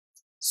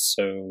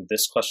So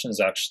this question is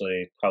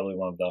actually probably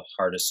one of the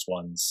hardest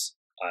ones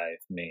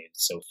I've made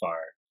so far.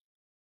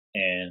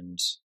 And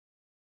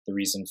the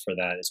reason for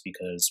that is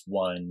because,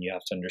 one, you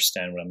have to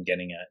understand what I'm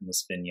getting at in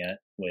this vignette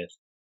with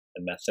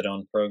the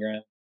methadone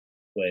program,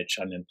 which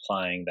I'm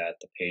implying that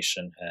the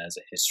patient has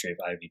a history of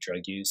IV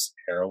drug use,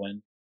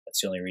 heroin. That's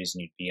the only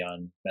reason you'd be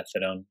on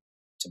methadone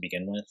to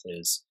begin with,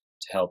 is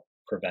to help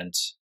prevent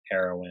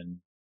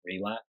heroin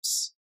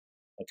relapse.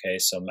 Okay,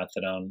 so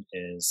methadone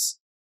is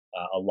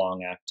a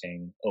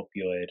long-acting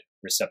opioid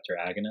receptor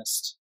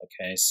agonist.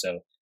 Okay,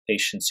 so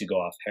patients who go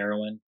off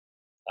heroin,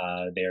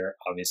 they're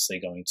obviously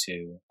going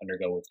to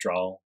undergo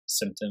withdrawal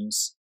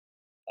symptoms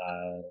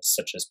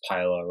such as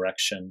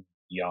piloerection,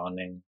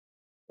 yawning,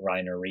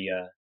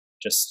 rhinorrhea,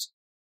 just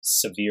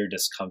severe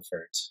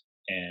discomfort,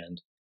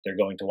 and they're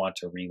going to want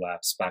to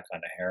relapse back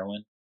onto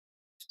heroin.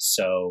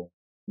 So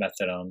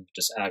methadone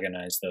just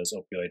agonizes those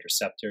opioid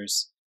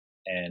receptors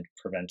and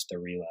prevent the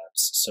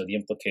relapse. So the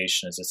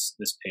implication is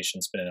this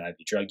patient's been an IV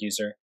drug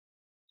user,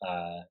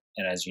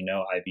 and as you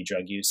know, IV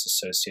drug use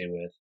associated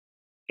with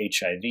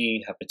HIV,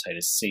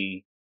 hepatitis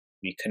C.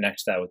 We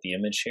connect that with the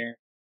image here.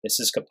 This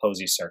is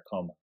Kaposi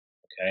sarcoma.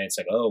 Okay, it's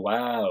like, oh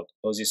wow,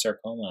 Kaposi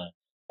sarcoma.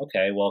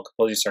 Okay, well,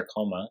 Kaposi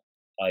sarcoma,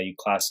 you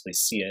classically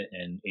see it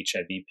in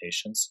HIV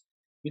patients.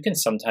 You can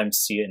sometimes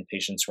see it in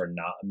patients who are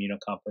not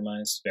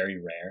immunocompromised, very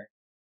rare,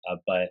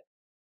 but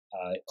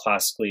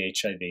classically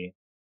HIV.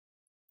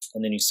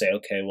 And then you say,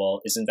 okay,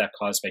 well, isn't that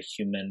caused by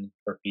human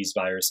herpes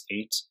virus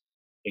 8,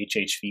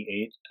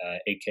 HHV8,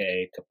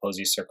 aka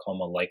Kaposi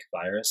sarcoma-like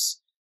virus?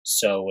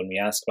 So when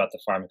we ask about the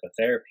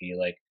pharmacotherapy,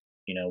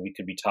 we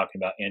could be talking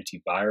about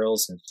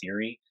antivirals in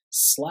theory,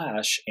 /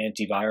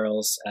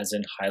 antivirals as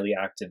in highly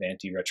active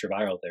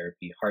antiretroviral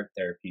therapy, heart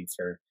therapy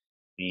for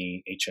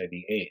the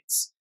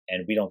HIV/AIDS.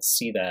 And we don't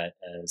see that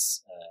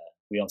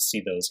we don't see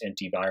those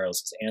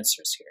antivirals as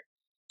answers here.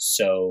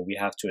 So we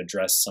have to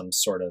address some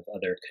sort of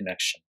other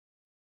connection.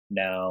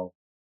 Now,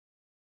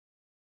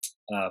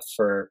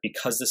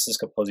 because this is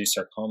Kaposi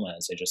sarcoma,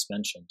 as I just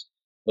mentioned,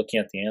 looking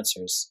at the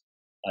answers,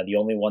 the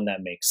only one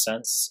that makes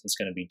sense is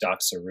going to be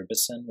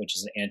doxorubicin, which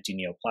is an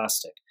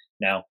anti-neoplastic.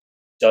 Now,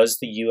 does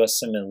the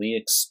USMLE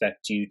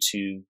expect you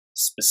to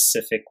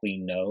specifically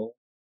know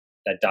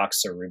that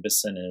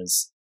doxorubicin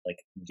is like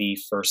the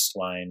first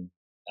line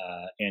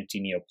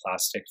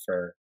anti-neoplastic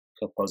for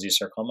Kaposi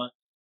sarcoma?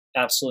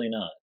 Absolutely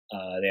not.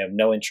 They have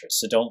no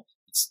interest. So don't.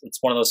 It's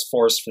one of those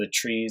forest for the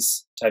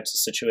trees types of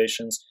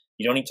situations.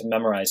 You don't need to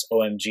memorize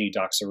OMG,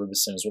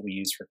 doxorubicin is what we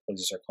use for Kaposi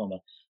sarcoma.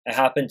 I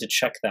happened to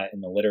check that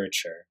in the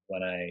literature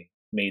when I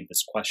made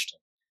this question.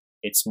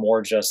 It's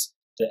more just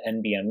the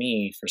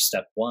NBME for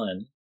step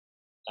 1.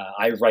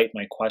 I write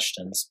my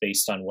questions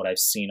based on what I've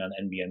seen on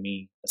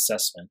NBME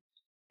assessment.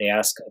 They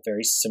ask a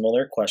very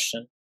similar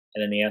question,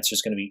 and then the answer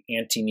is going to be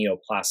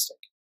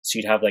anti-neoplastic. So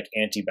you'd have like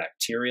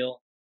antibacterial,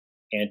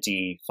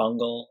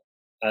 antifungal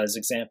as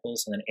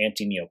examples, and then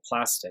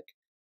anti-neoplastic,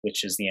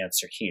 which is the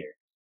answer here.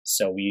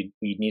 So we'd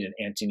need an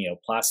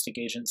anti-neoplastic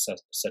agent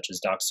such as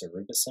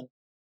doxorubicin.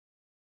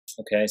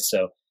 Okay,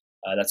 so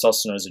that's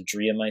also known as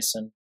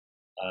adriamycin.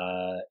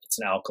 It's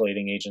an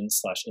alkylating agent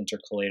 /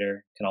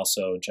 intercalator, can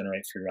also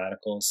generate free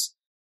radicals.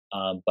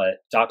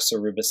 But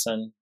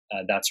doxorubicin,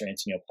 that's our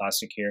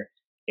anti-neoplastic here.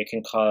 It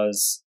can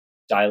cause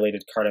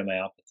dilated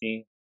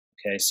cardiomyopathy.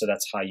 Okay, so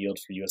that's high yield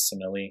for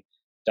USMLE.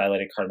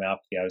 Dilated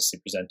cardiomyopathy, obviously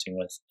presenting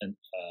with an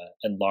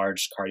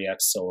enlarged cardiac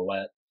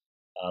silhouette,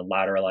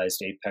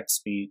 lateralized apex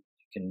beat.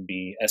 It can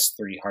be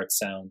S3 heart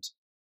sound,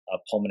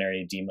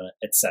 pulmonary edema,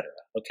 etc.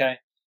 Okay,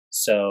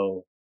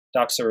 so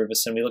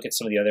doxorubicin. We look at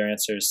some of the other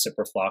answers.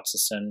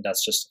 Ciprofloxacin,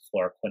 that's just a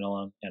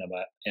fluoroquinolone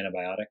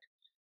antibiotic.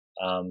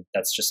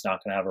 That's just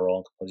not going to have a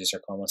role in Kaposi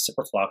sarcoma.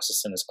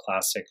 Ciprofloxacin is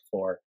classic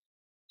for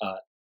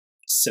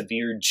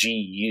severe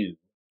GU,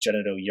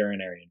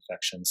 genitourinary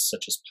infections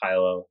such as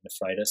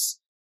pyelonephritis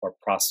or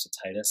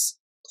prostatitis.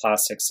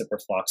 Classic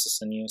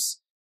ciprofloxacin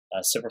use.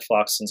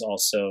 Ciprofloxacin's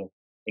also,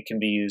 it can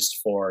be used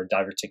for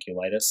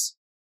diverticulitis,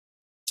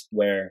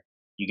 where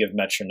you give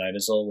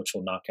metronidazole, which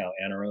will knock out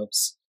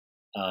anaerobes,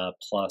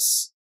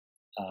 plus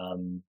a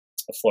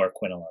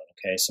fluoroquinolone.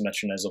 Okay, so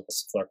metronidazole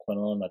plus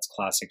fluoroquinolone, that's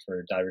classic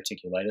for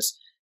diverticulitis.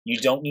 You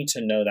don't need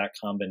to know that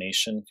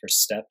combination for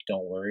STEP,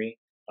 don't worry.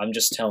 I'm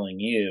just telling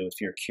you,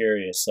 if you're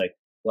curious,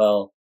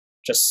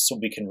 just so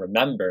we can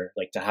remember,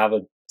 to have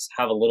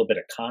a little bit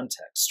of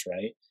context,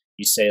 right?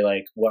 You say,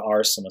 what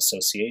are some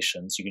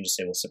associations? You can just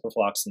say, well,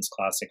 ciprofloxacin's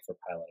classic for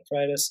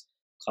pyelonephritis,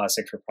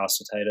 classic for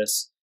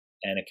prostatitis,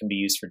 and it can be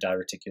used for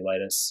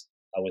diverticulitis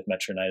with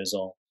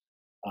metronidazole.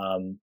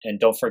 And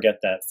don't forget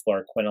that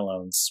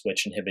fluoroquinolones,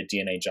 which inhibit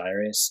DNA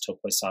gyrase,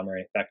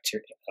 topoisomerase,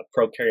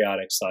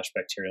 prokaryotic /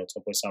 bacterial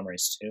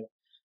topoisomerase 2,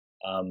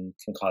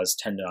 can cause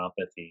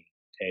tendinopathy.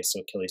 Okay, so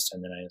Achilles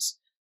tendonitis.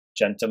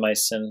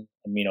 Gentamicin,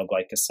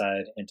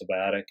 aminoglycoside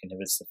antibiotic,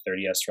 inhibits the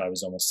 30S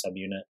ribosomal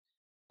subunit,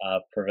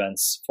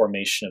 prevents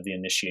formation of the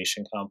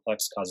initiation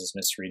complex, causes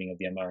misreading of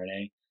the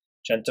mRNA.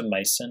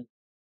 Gentamicin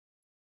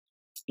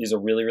is a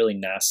really, really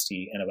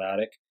nasty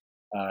antibiotic.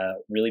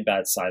 really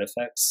bad side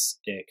effects.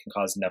 It can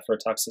cause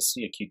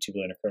nephrotoxicity, acute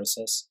tubular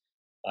necrosis,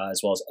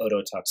 as well as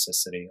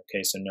ototoxicity.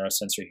 Okay, so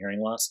neurosensory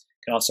hearing loss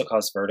can also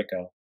cause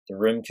vertigo. The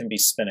room can be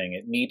spinning.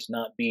 It need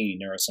not be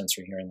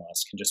neurosensory hearing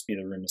loss. It can just be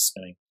the room is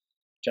spinning.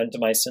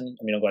 Gentamicin,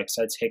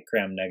 aminoglycosides, hit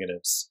gram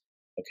negatives.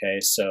 Okay,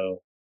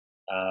 so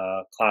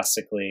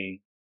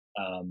classically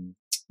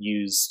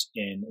used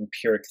in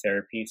empiric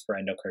therapy for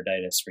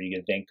endocarditis, where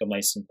you get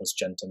vancomycin plus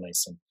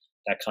gentamicin.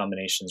 That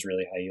combination is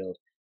really high yield.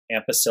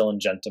 Ampicillin,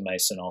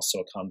 gentamicin, also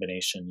a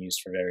combination used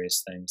for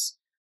various things.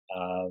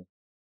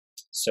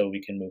 So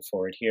we can move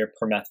forward here.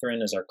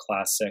 Permethrin is our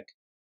classic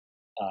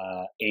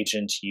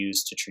agent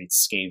used to treat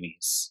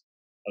scabies.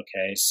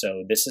 Okay,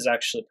 so this is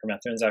actually,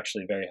 permethrin is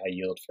actually very high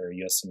yield for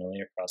US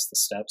Amelia across the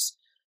steppes.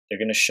 They're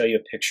going to show you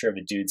a picture of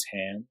a dude's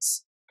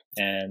hands,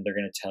 and they're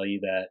going to tell you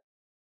that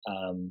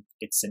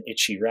it's an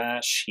itchy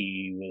rash.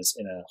 He was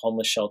in a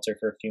homeless shelter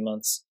for a few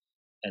months,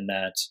 and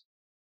that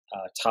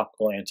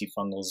topical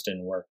antifungals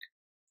didn't work.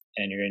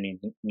 And you're going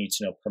to need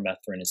to know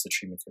permethrin is the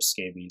treatment for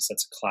scabies.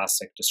 That's a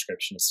classic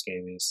description of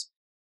scabies.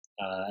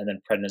 And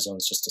then prednisone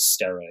is just a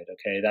steroid.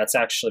 Okay, that's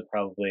actually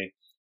probably,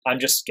 I'm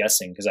just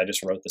guessing because I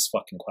just wrote this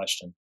fucking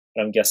question,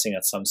 but I'm guessing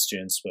that some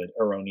students would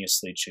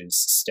erroneously choose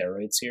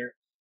steroids here.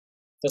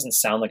 Doesn't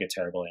sound like a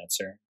terrible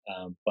answer,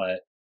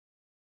 but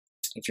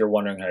if you're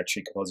wondering how to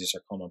treat Kaposi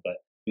sarcoma, but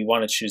we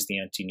want to choose the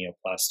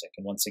anti-neoplastic.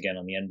 And once again,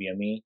 on the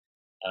NBME,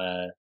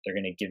 they're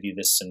going to give you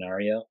this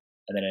scenario.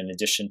 And then in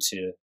addition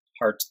to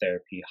heart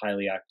therapy,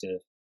 highly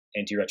active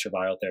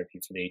antiretroviral therapy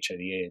for the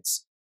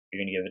HIV/AIDS, you're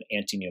going to give an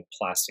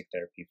anti-neoplastic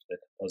therapy for the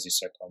Kaposi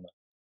sarcoma.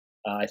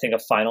 I think a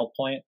final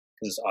point,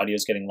 because this audio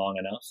is getting long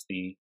enough,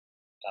 the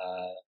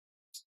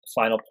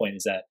final point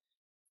is that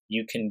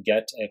you can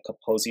get a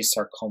Kaposi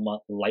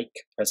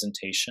sarcoma-like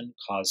presentation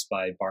caused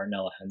by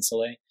Bartonella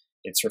henselae.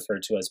 It's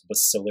referred to as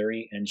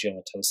bacillary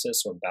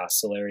angiomatosis or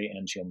bacillary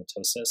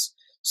angiomatosis.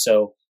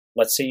 So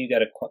let's say you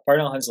get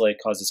Bartonella henselae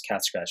causes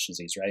cat scratch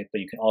disease, right? But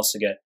you can also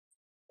get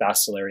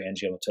bacillary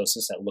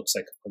angiomatosis that looks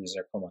like Kaposi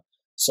sarcoma.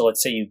 So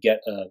let's say you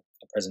get a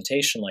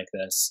presentation like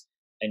this,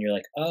 and you're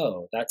like,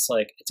 oh, that's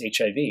like, it's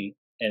HIV,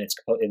 and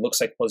it looks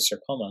like Kaposi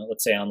sarcoma,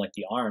 let's say on like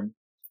the arm,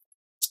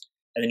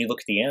 and then you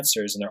look at the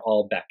answers, and they're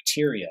all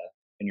bacteria,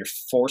 and you're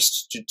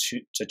forced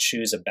to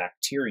choose a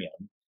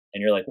bacterium,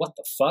 and you're like, what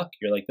the fuck?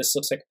 You're like, this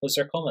looks like Kaposi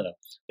sarcoma, though.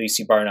 But you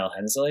see Bartonella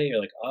henselae, you're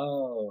like,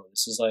 oh,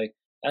 this is like,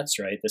 that's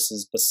right, this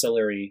is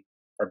bacillary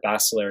or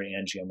bacillary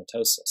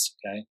angiomatosis,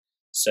 okay?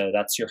 So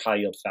that's your high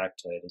yield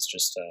factoid. It's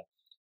just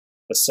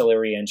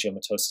bacillary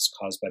angiomatosis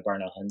caused by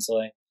Bartonella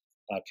henselae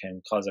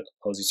can cause a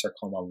Kaposi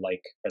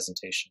sarcoma-like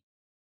presentation.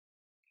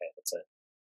 Okay, that's it.